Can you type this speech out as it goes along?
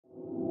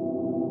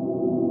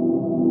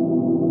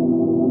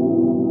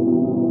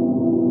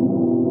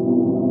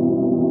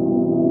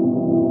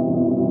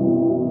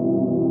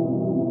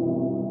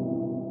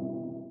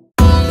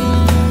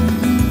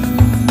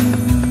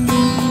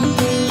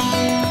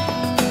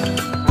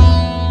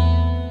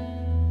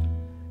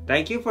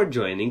Thank you for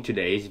joining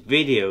today's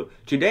video.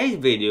 Today's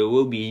video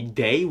will be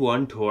day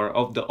 1 tour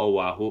of the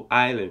Oahu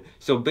Island.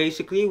 So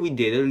basically we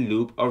did a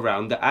loop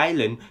around the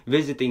island,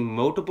 visiting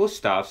multiple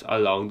stops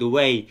along the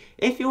way.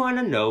 If you want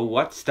to know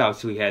what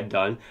stops we had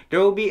done, there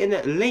will be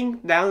a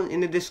link down in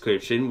the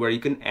description where you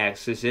can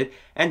access it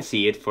and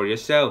see it for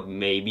yourself.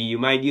 Maybe you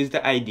might use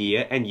the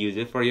idea and use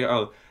it for your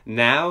own.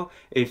 Now,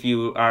 if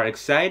you are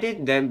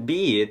excited, then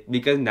be it,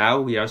 because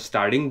now we are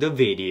starting the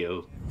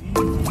video.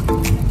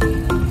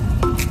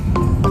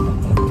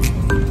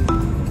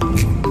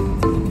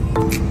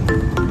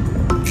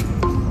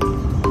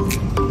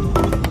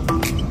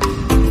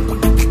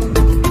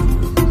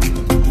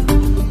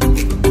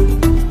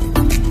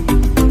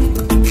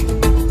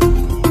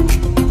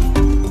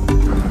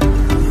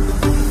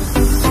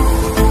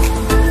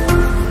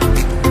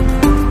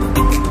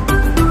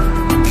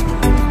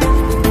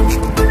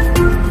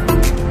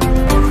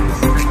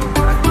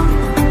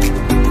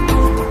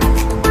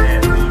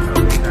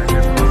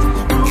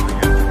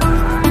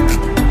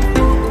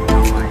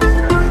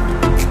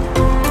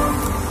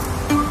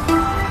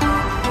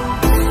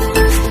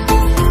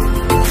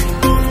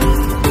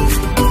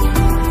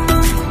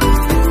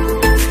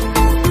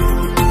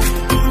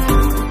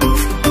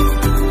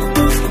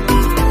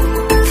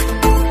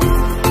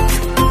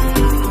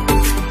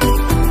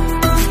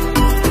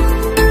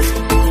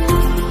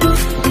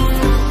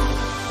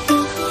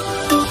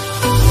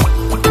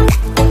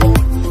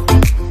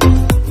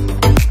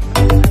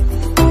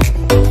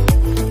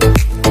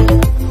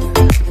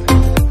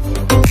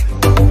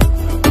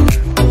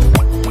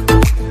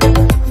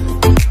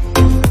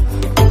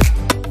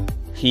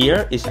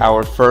 Here is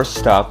our first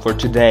stop for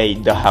today,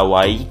 the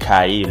Hawai'i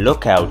Kai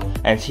Lookout,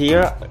 and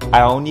here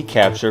I only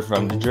capture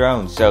from the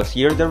drone, so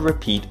here's the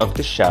repeat of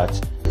the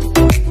shots.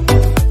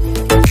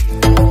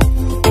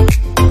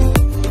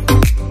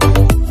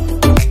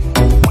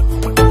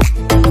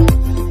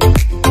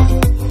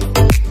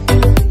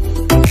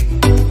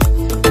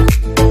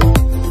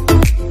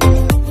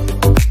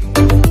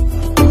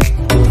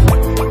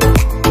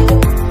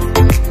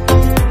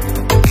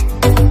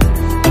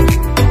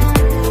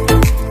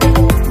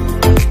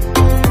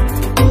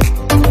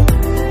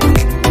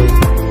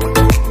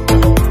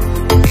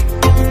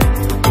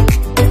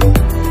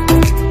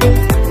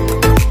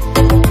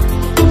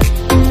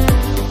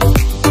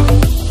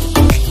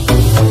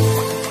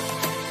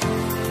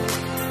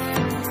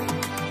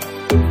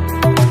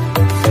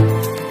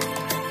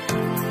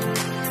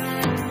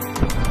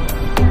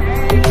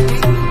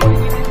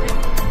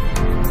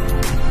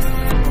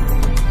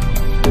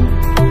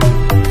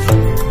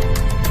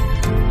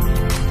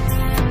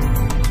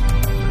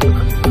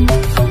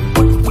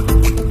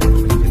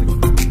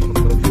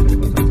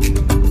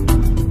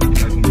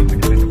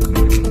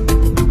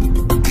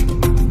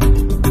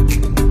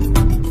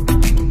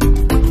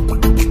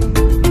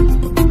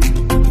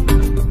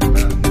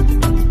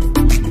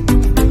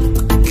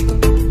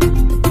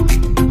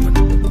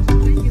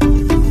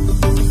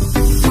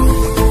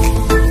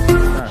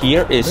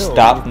 Here is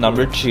stop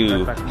number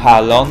 2,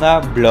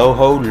 Halona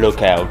Blowhole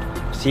Lookout.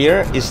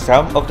 Here is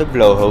some of the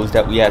blowholes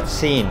that we had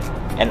seen,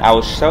 and I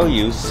will show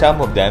you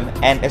some of them,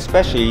 and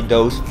especially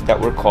those that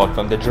were caught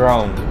from the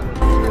drone.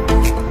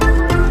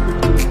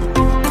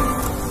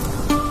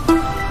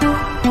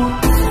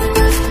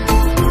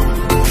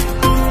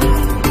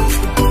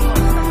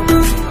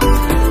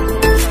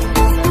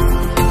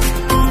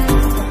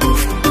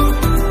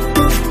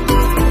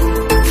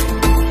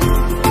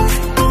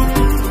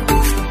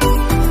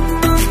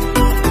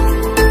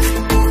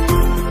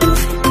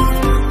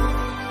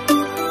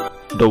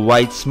 The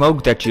white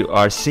smoke that you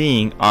are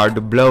seeing are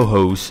the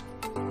blowholes.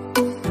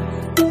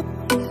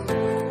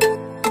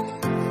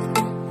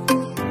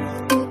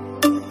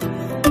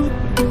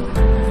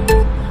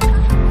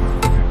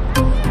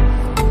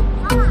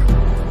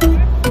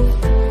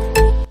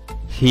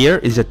 Here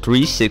is a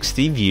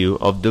 360 view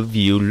of the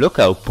view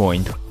lookout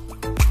point.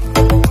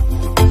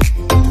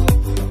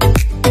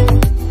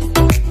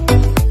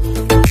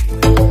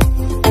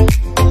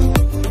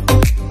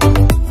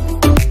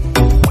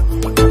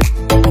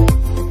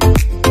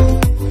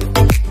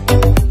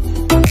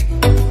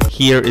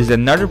 Here is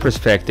another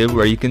perspective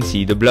where you can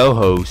see the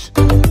blowholes.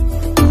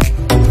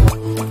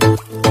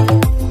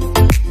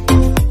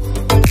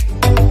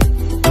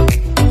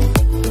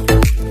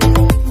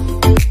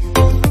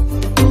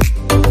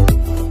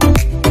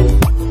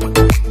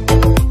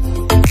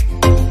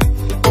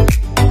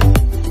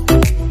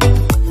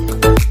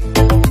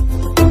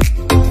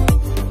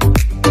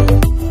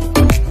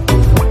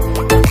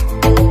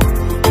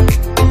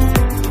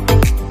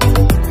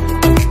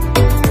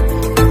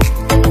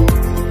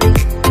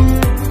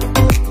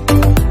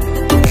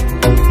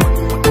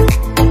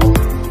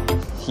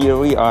 Here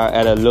we are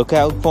at a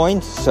lookout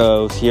point,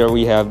 so here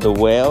we have the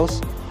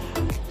whales.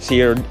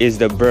 Here is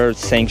the bird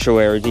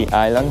sanctuary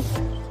island.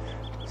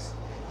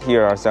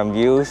 Here are some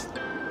views.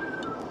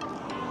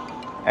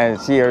 And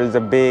here is a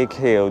big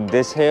hill.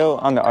 This hill,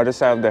 on the other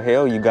side of the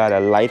hill, you got a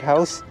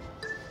lighthouse.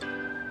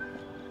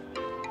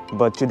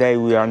 But today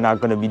we are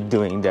not going to be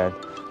doing that.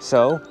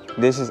 So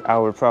This is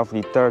our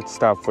probably third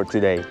stop for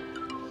today.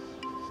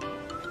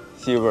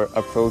 See, we're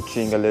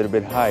approaching a little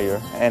bit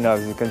higher, and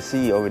as you can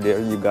see over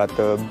there, you got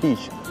the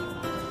beach.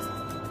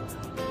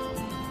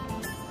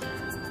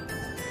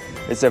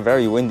 It's a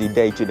very windy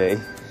day today.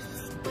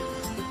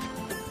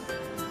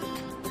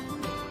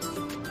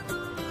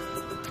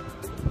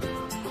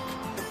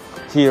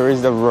 Here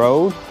is the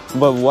road,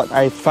 but what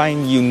I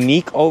find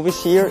unique over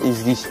here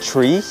is these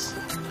trees.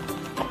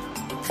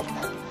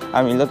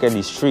 I mean, look at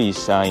these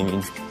trees. I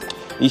mean,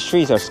 these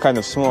trees are kind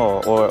of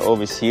small. Or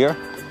over here,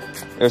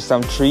 there's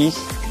some trees.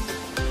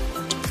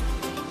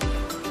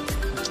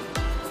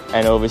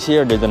 And over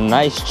here, there's a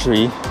nice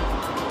tree.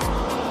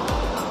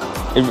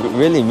 It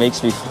really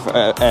makes me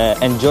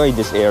enjoy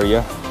this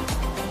area.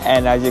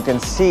 And as you can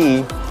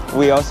see,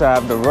 we also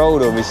have the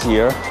road over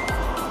here.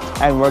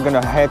 And we're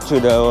gonna head to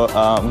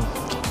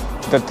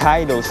the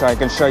tidal so I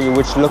can show you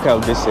which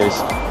lookout this is.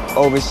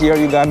 Over here,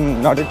 you got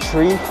another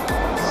tree.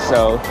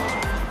 So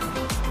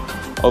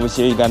over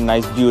here, you got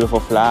nice, beautiful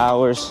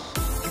flowers.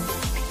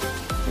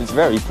 It's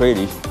very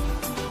pretty.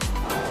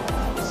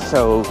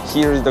 So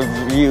here's the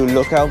view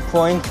lookout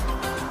point.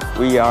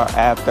 We are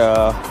at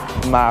the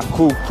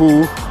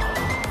Makapuʻu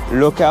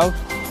Lookout.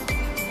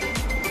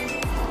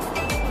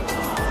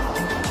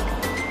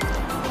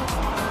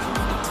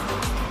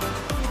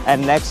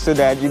 And next to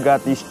that, you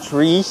got these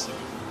trees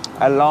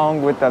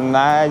along with the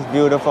nice,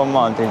 beautiful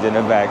mountains in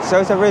the back. So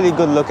it's a really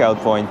good lookout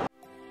point.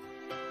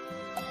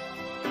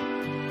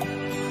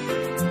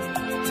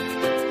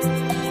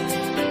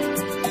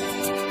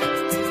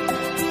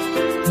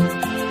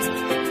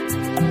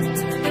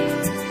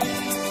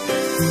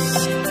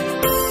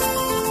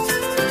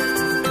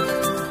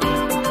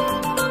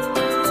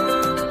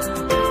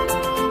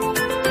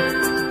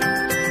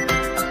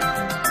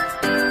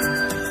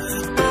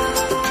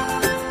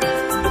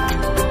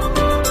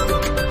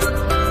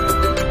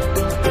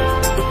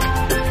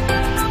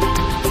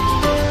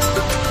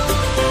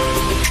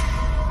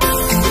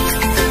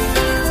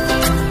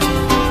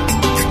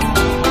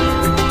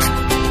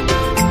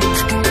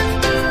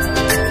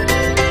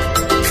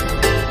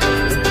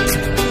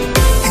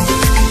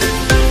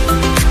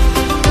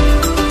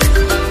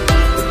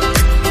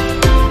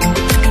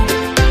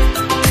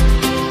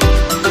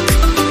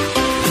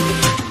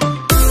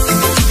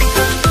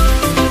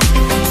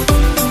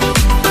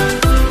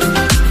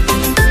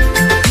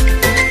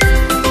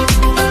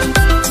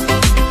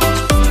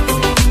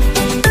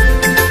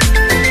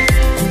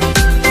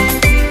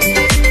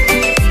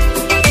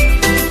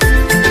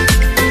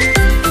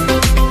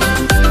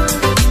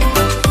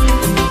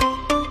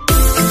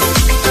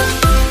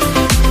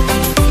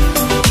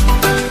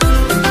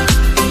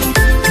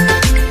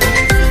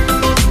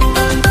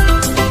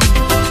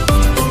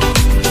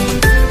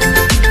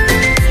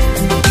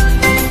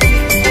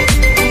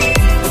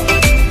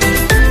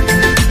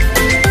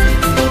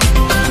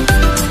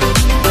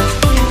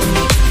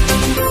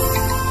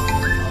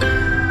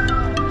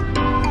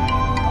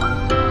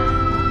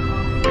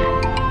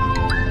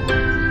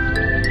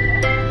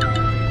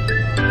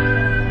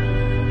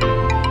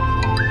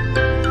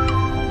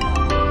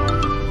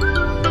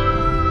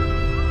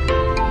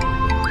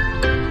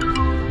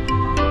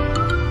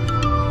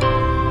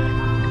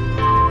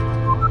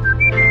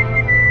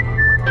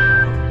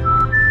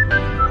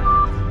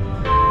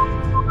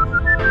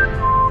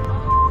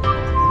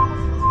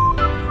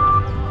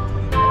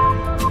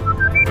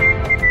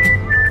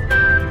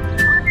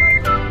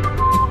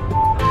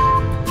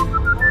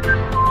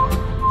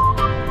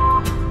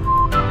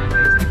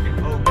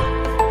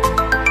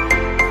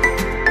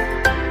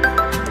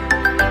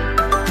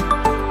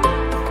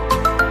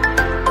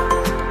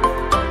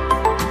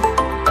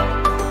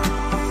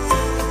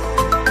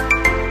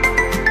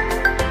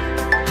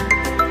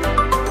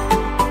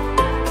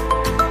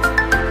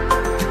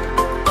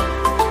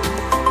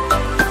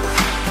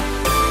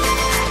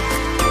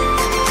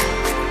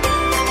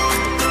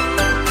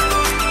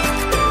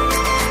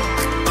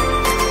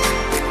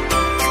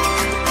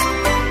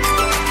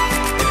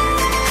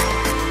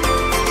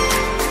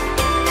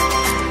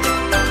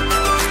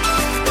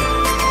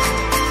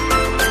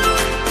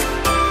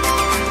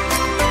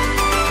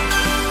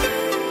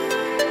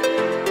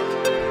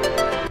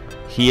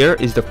 Here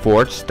is the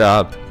fourth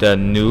stop, the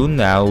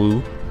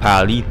Nuʻuanu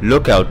Pali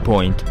Lookout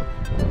Point.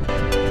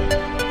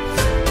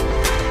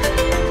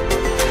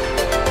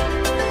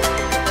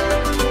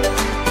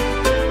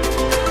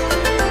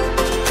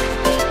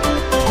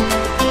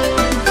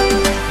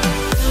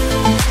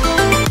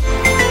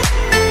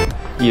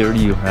 Here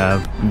you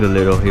have the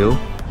little hill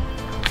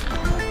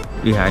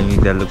behind me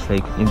that looks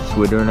like in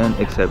Switzerland,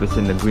 except it's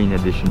in the green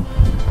edition.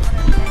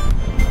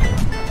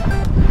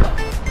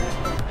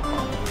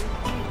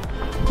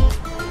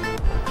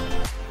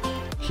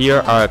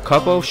 Here are a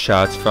couple of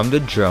shots from the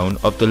drone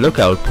of the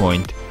lookout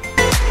point.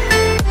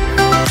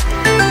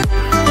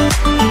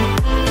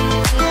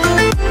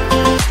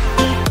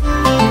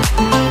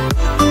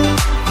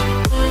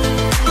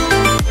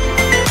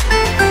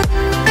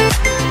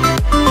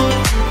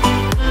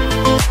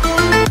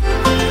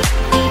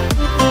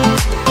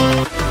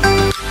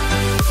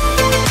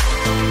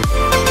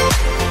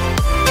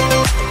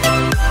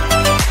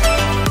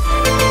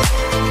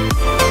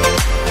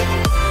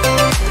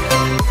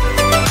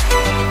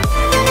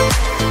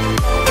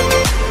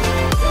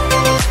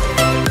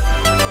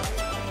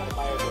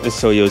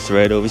 soyo is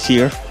right over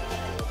here.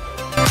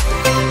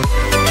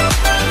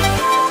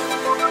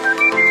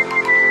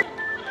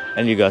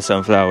 And you got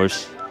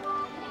sunflowers.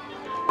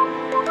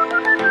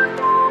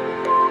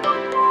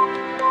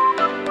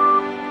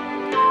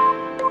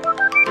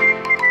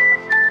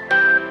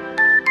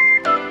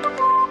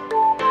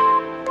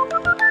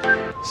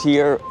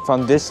 Here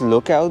from this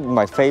lookout,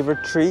 my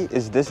favorite tree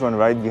is this one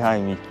right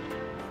behind me.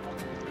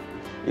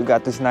 You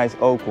got these nice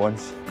oak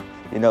ones.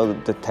 You know,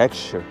 the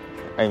texture.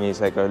 I mean, it's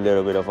like a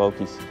little bit of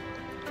oakies.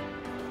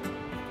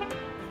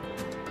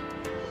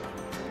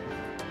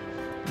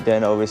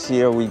 Then over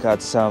here we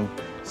got some.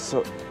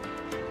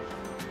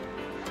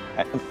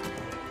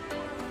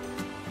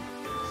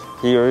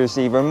 Here is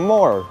even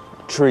more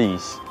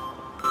trees.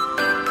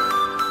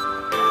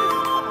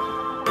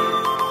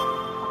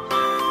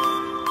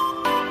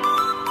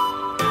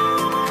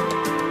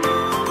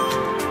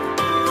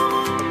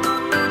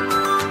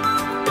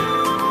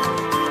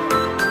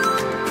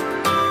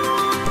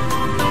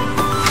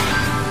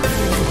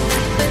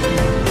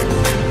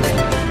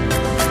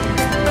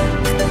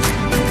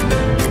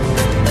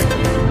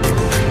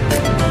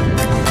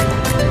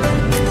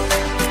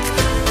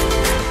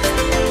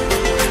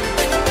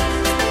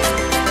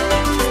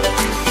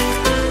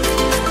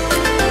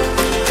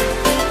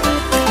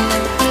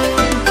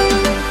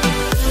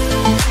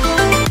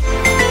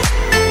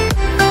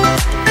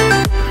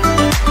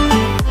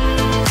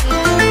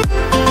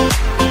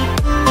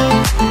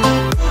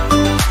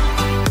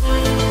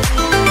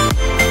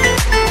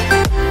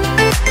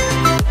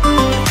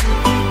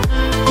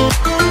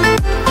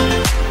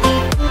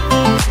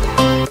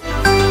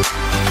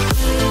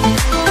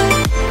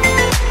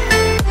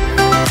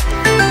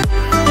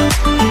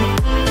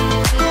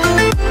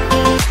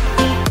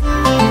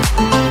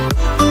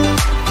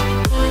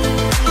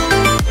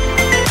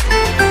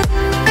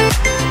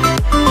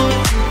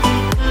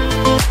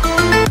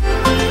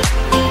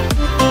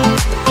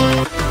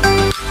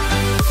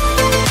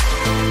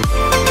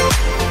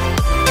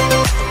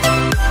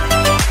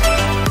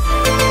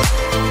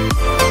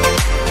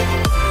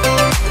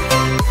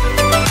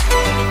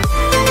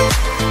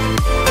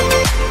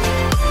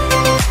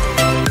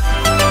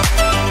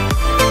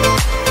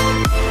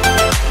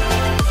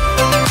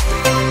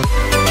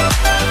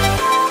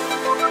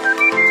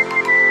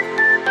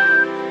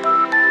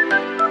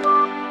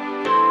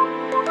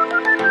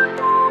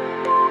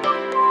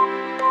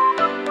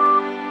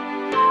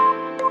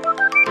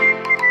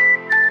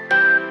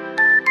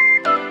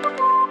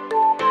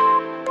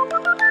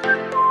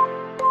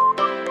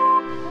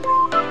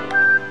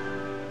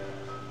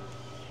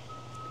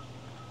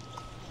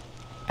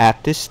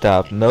 At this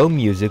stop, no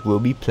music will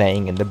be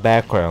playing in the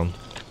background.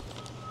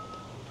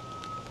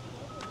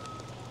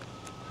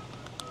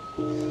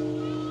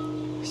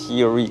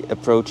 Here we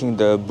approaching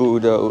the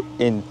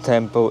Byodo-In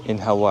Temple in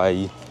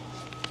Hawaii.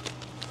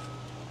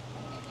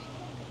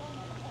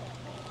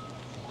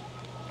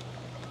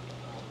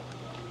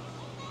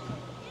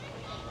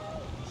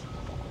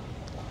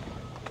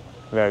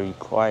 Very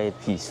quiet,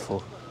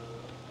 peaceful.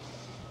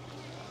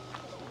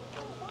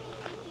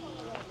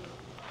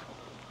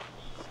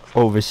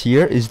 Over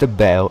here is the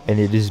bell, and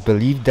it is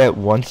believed that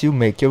once you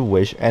make your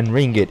wish and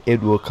ring it,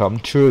 it will come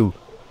true.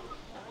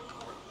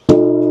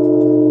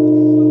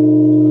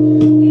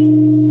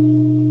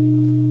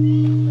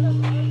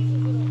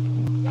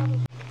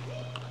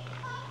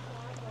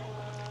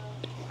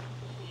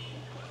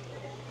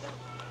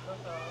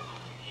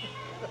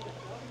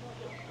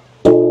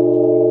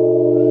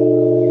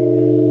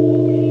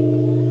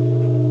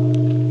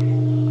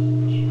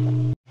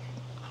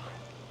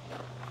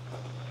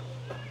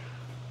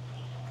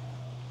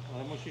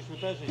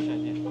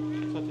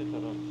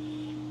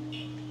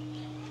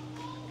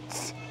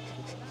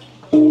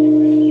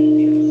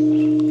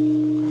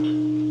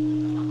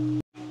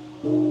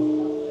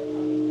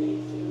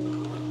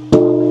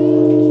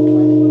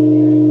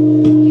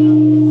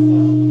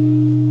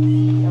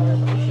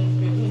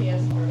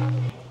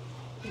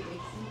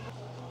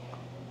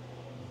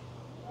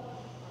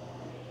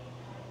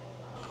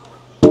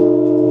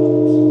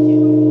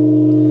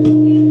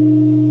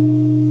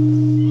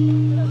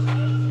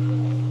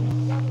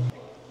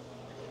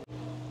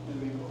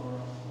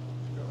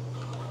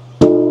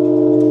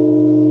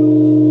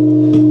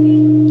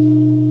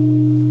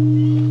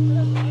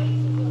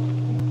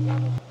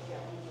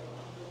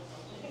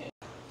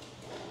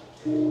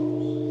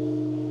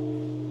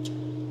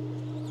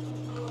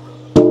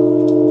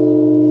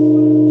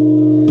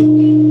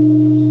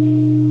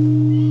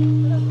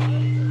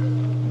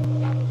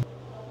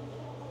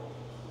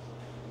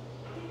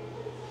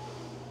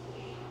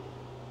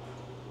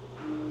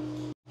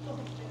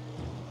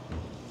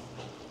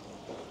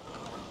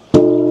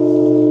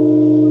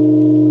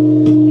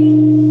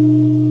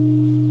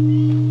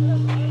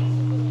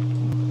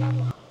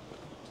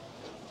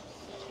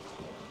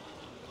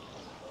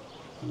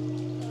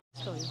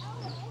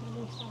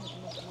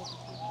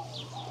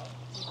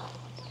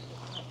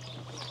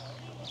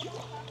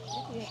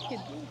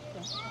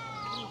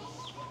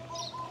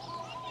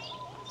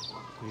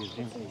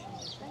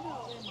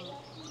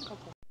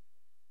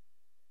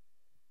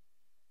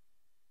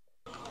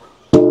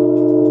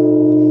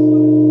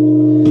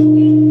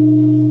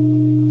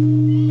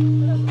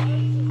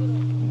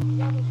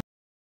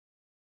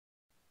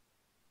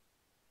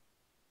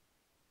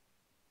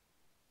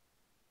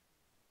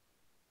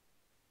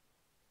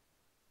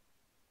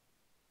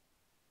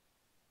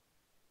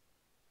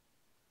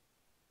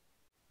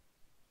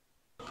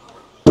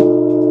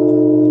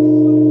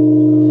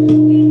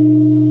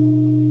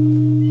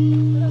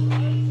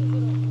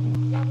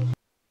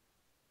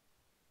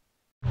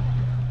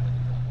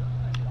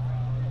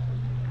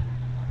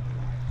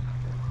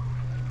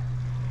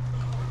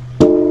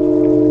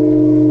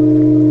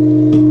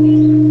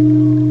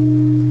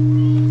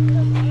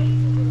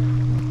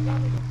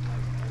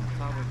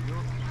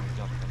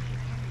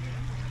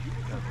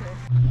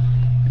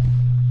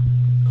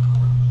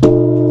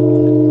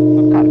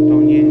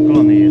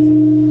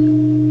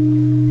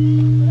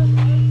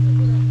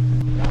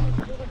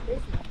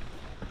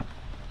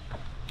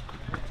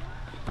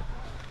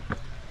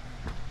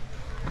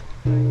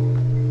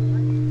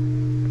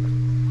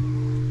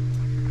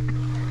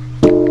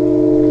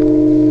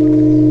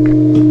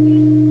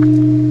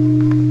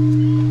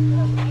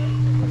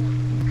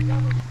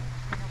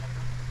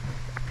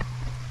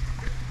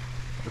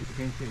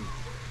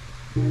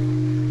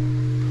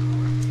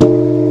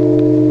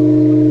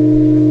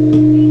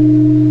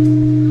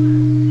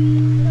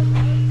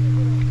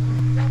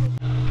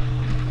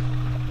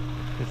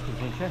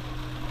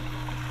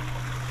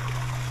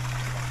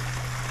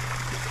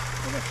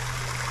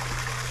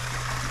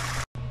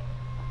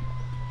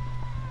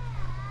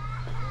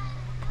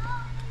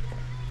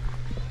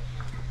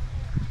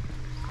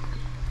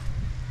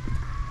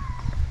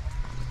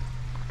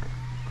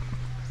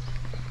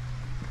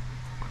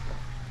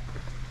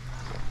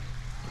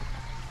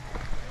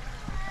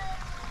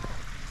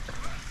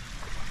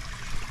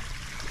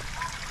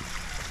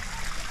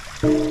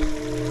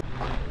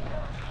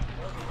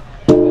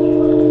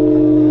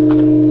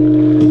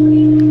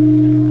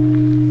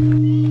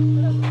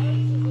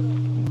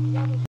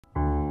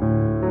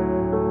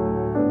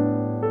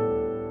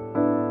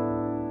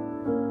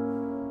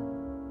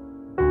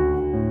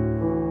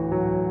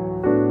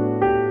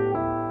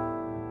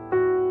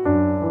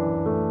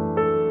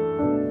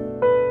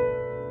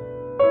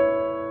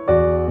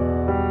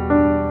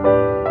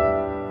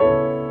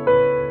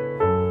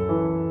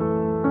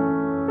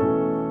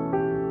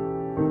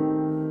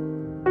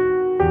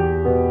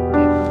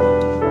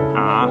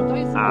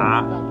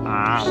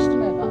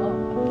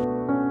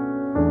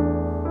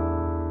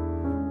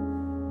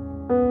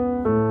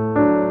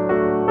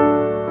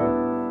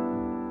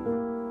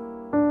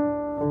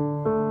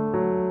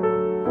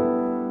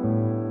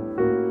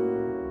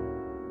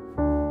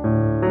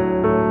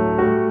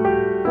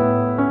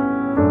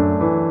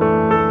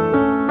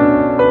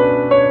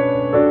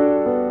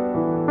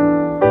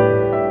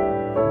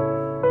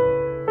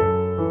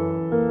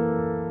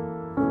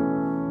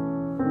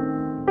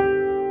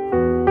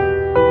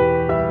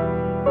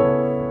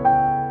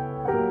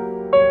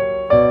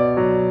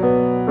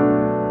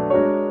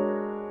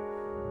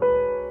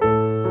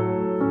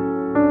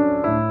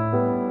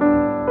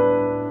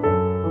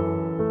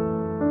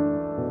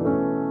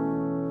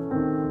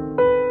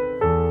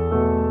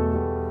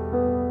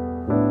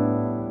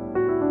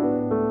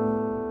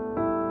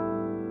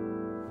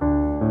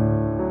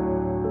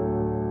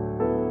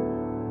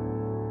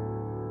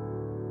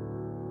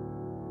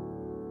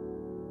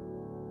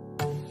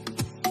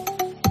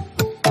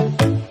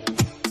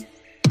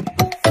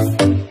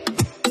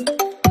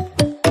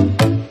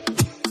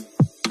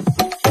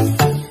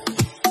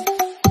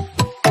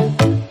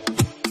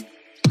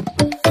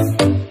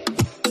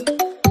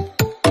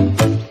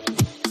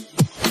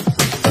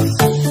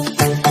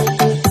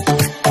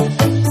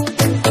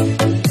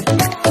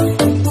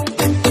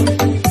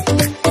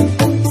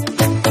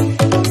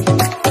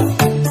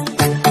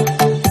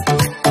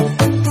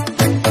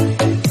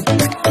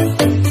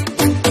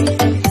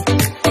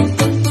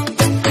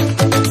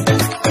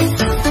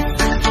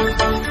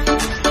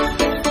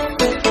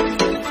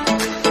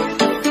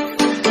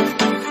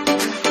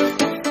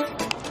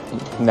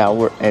 now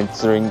we're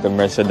entering the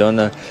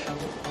Macadamia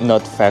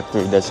nut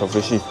factory that's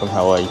officially from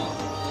Hawaii.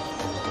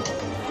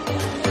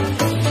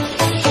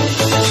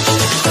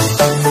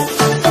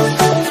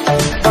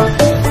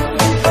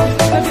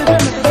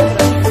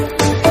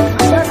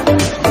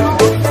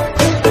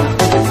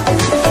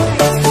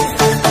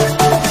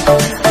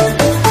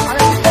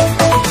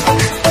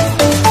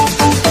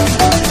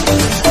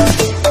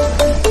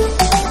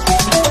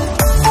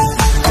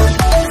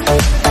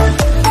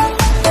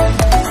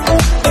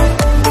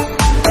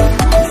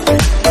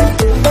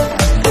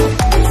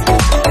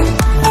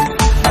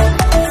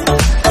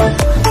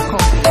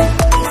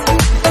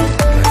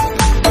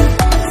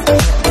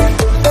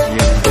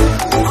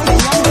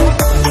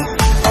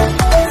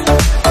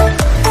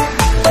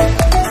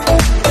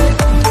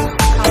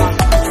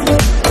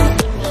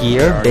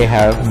 Here they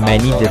have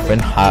many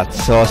different hot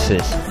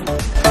sauces.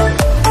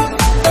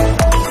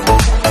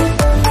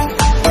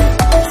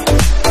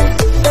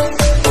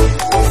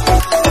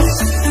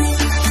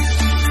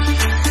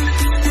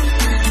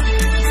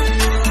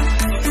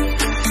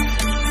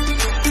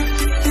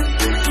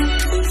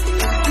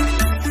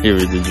 Here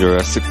is the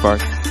Jurassic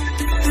Park.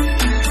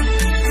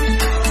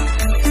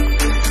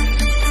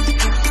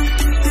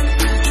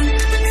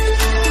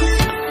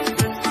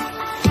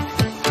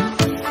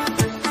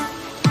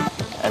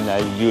 And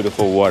nice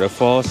beautiful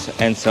waterfalls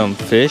and some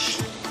fish.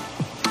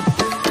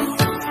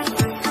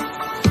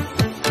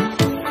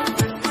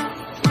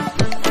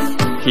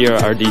 Here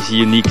are these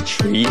unique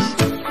trees.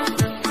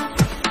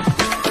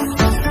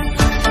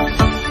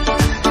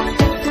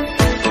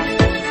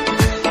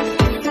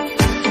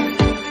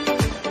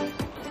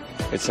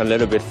 It's a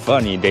little bit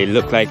funny. They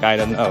look like, I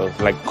don't know,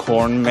 like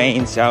corn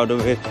mains out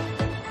of it.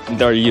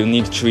 There are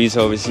unique trees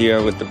over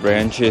here with the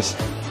branches.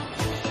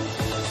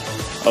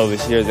 Over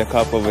here is a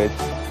couple of it.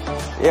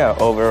 Yeah,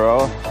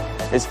 overall,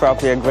 it's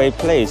probably a great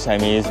place. I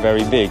mean, it's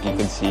very big, you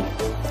can see.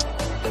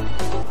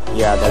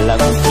 Yeah, the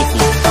lemon tiki.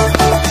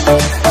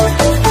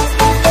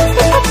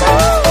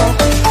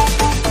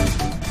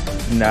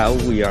 Now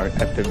we are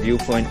at the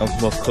viewpoint of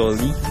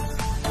Makapuʻu.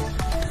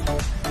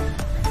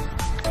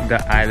 The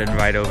island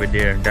right over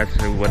there, that's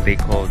what they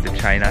call the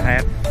China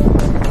hat.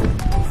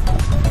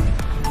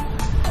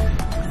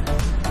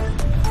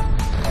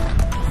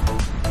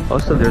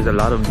 Also, there's a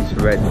lot of these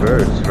red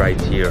birds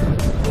right here.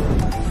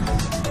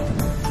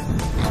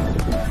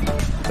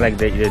 Like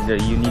the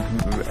unique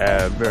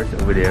birds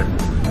over there.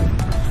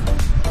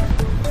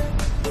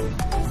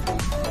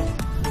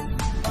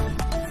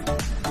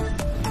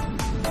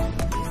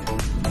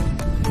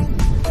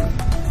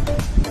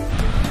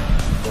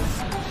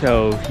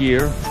 So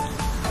here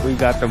we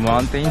got the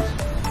mountains,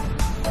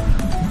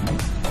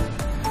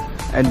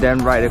 and then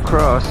right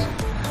across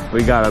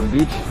we got a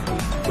beach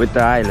with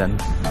the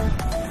island.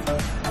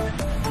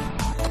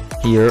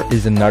 Here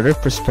is another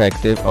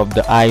perspective of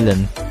the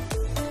island.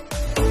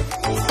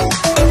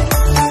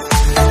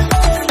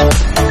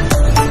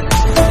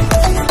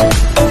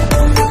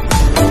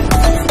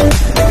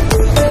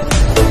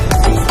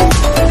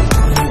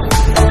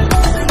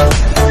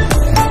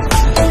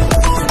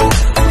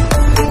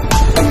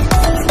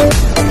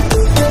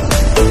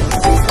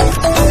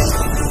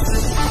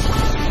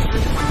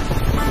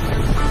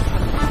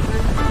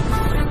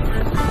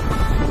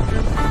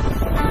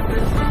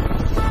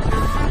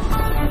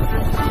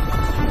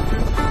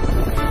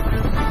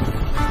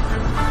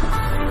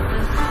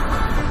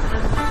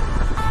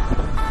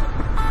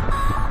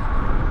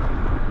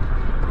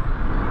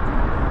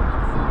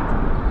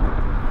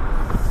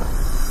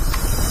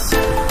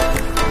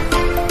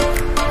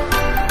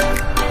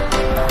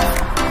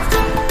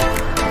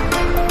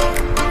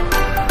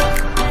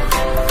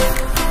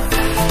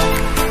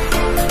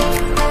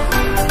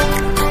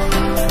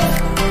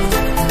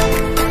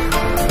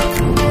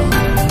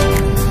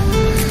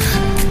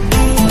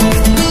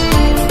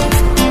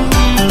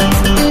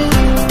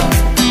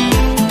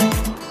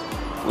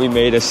 We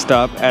made a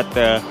stop at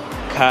the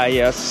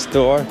Kaya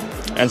store,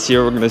 and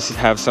here we're gonna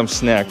have some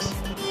snacks.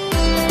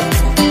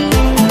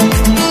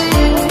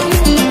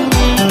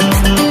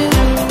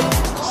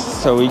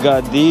 So we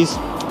got these.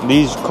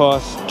 These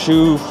cost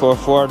 2 for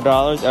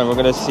 $4, and we're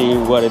gonna see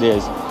what it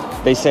is.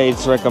 They say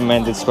it's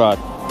recommended spot.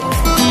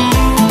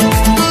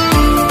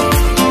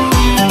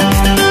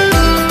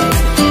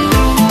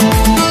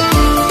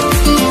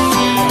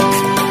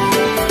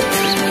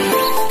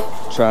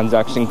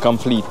 Transaction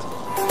complete.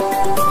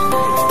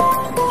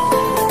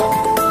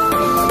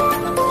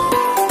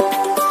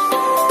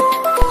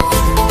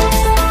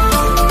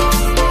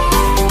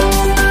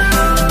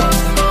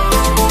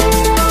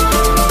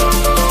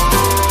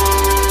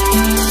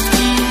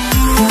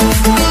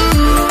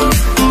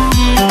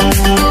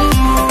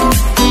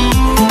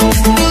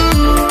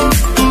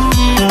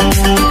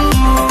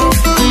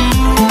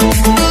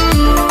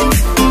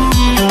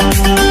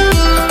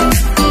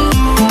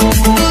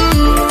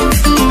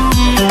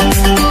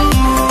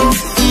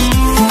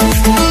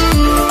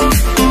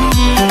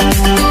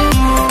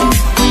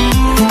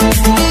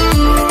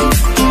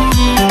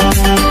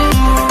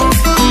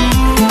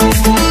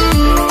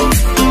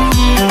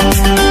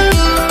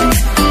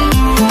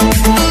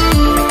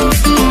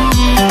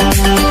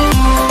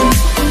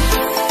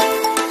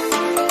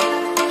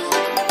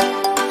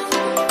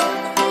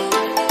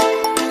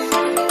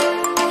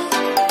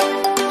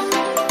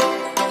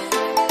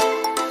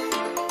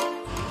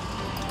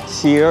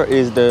 this here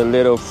is the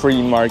little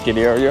free market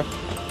area.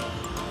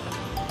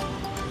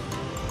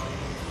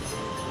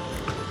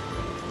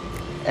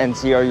 And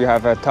here you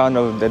have a ton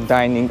of the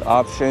dining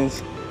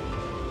options.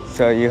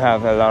 So you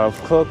have a lot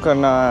of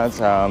coconuts,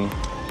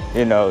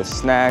 you know,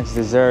 snacks,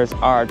 desserts,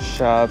 art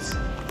shops,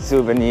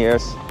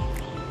 souvenirs.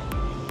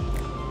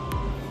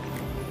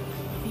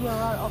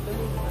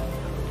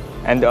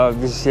 And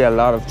obviously a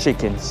lot of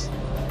chickens.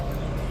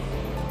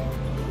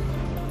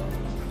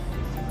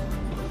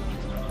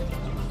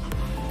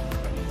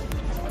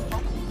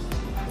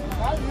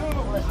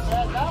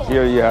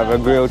 Here you have a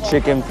grilled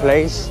chicken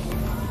place.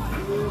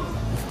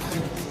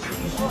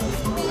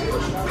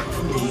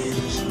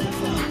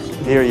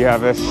 Here you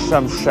have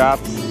some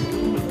shops.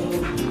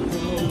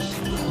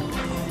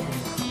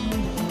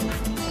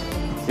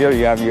 Here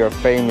you have your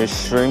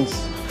famous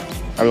shrimps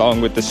along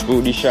with the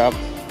smoothie shop.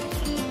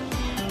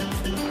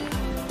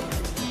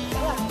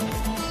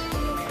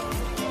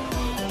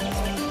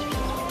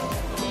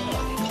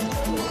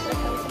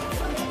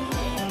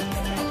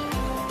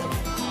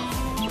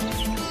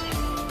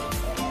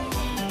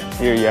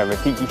 Here you have a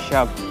tiki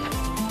shop.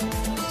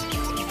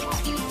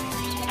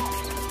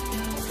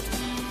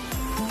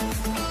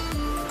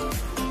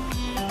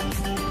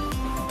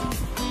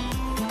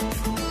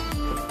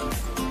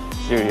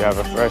 Here you have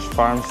a fresh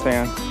farm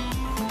stand.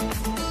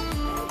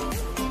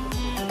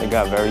 They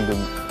got very good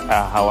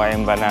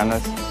Hawaiian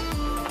bananas.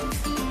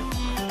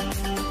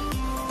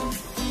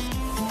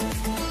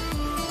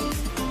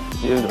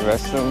 Here's the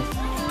restroom.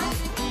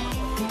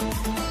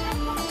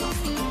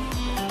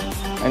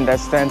 And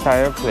that's the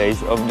entire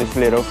place of this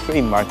little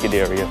flea market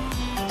area.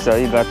 So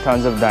you got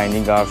tons of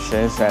dining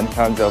options and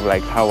tons of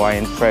like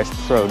Hawaiian fresh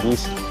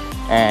produce.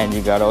 And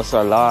you got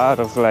also a lot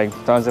of like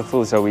tons of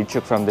food. So we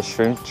took from the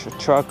shrimp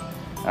truck.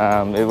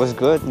 It was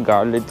good,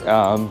 garlic.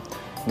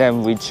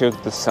 Then we took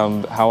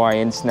some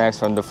Hawaiian snacks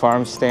from the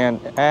farm stand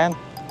and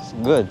it's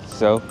good.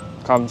 So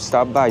come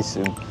stop by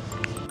soon.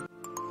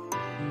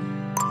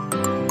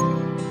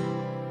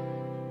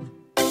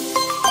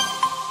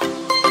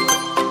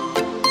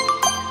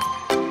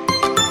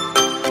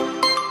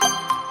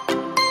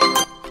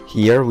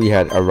 Here we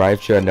had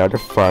arrived to another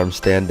farm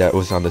stand that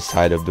was on the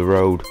side of the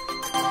road.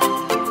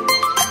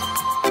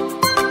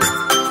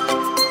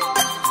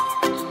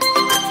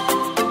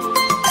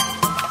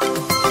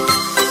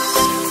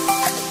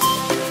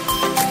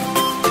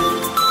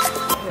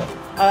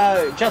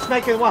 Just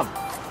make it one.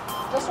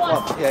 Just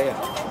one? Yeah, yeah.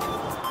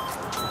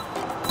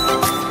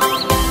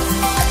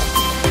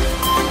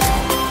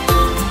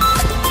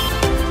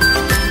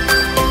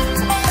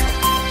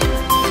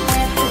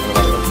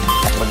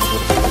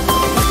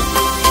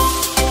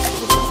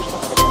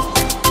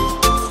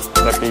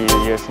 Lepiej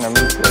jesz na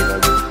misę.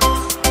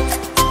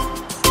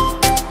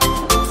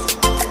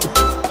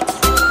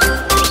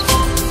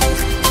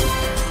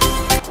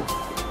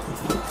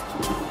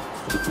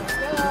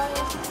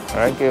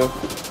 Thank you.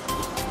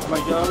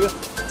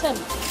 10.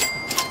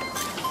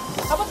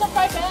 How about the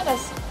fried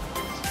bananas?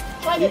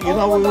 You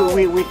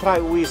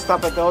know, we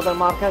stop at the other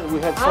market. We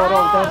had 4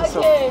 of them. So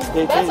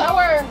okay. That's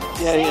our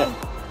yeah, same. yeah.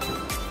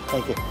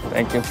 Thank you.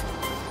 Thank you.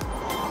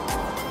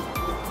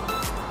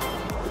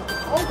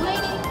 Old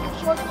lady,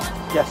 short one?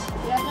 Yes.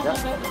 Yeah.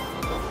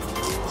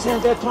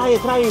 Said, try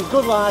it,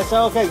 good one. I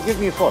said, okay, give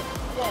me 4.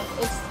 Yeah,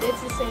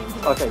 it's the same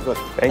here. Okay, good.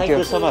 Thank you.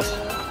 You so much.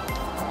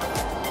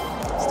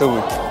 Still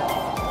good.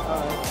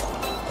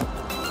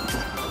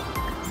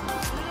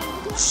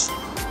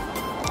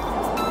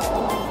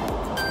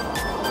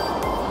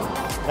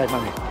 Hey,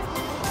 mommy.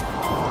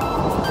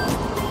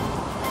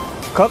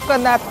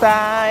 Coconut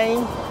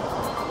time!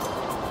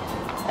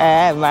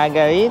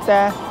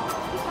 Margarita.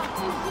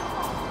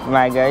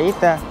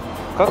 Margarita.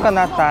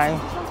 Coconut time.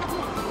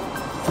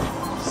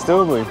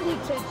 Still good.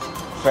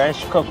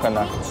 Fresh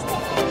coconut.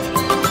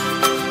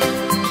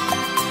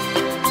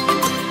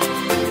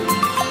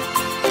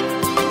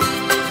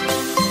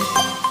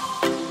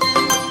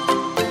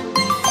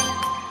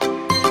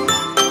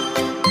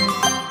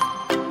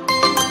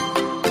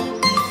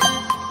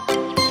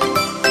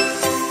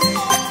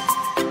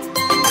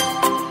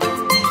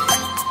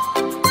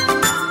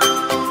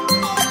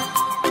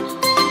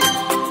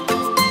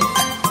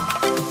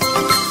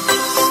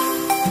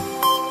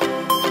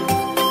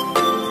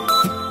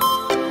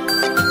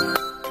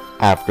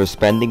 After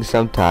spending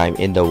some time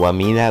in the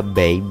Waimea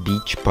Bay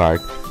Beach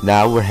Park,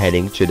 now we're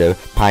heading to the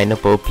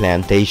pineapple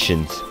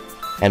plantations.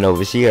 And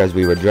over here, as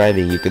we were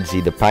driving, you could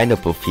see the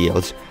pineapple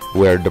fields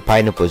where the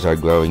pineapples are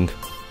growing.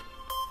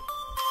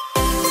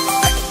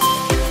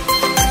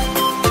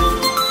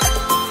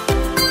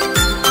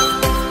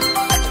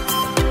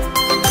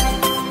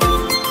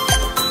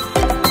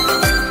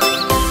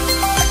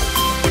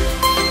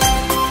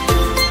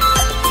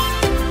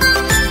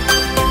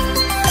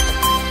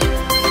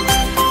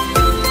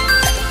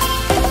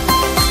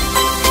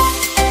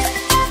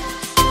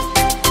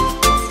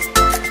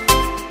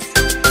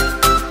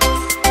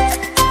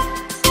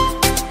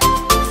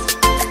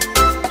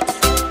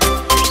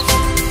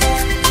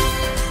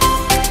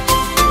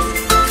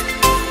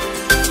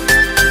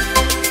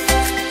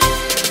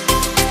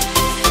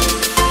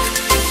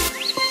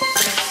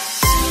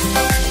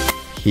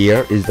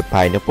 Here is the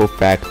pineapple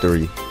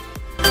factory.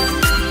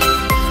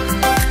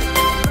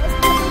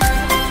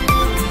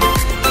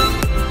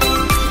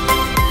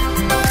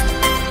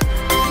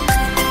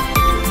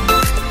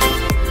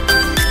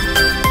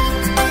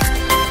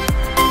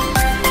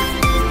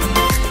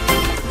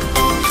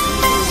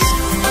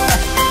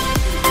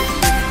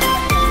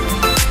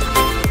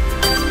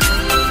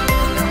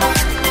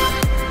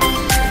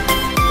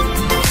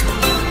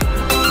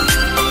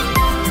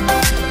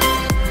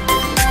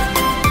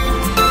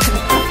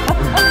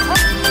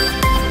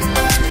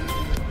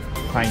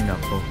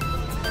 Pineapple.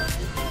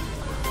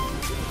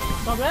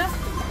 Dobra?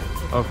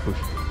 Otwórz.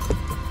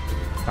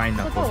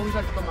 Pineapple. Taką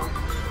łyżeczką mam.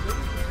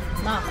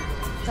 Mam.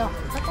 Co?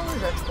 Taką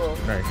łyżeczką.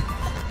 Daj.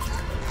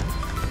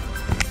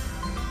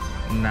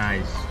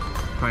 Nice.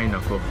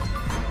 Pineapple.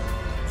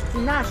 I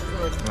nasz tu.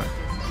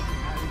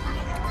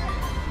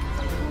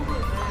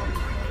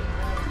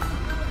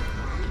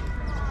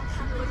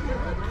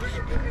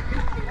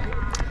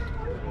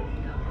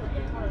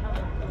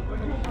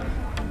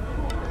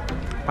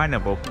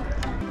 Pineapple.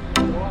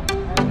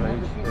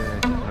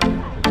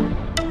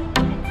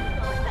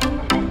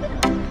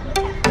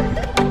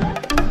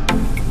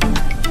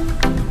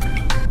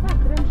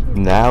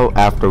 Now,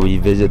 after we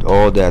visit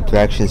all the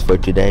attractions for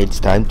today, it's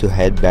time to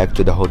head back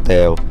to the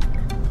hotel.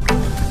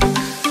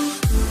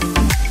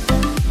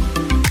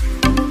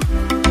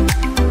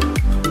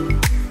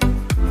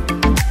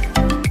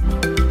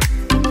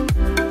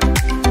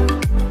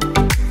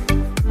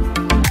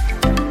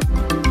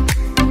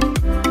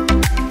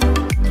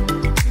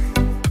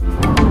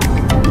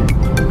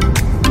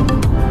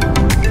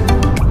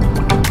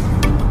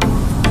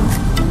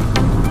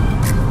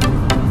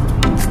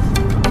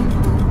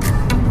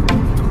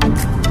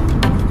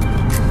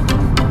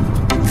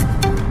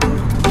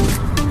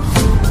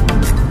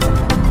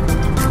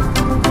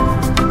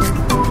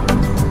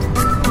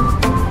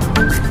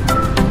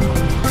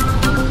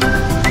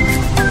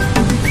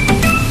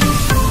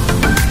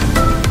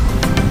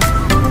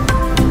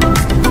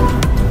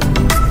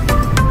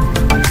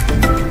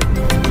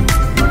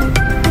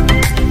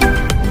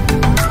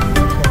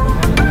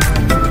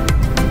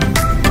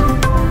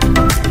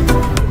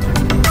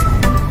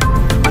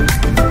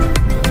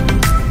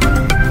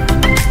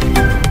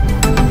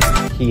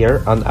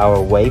 Here, on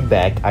our way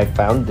back, I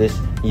found this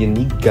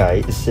unique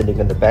guy sitting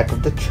on the back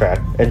of the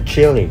truck and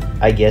chilling.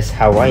 I guess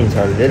Hawaiians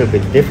are a little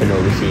bit different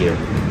over here.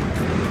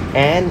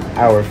 And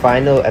our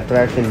final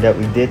attraction that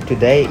we did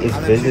today is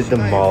visit the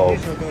mall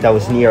that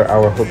was near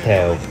our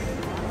hotel.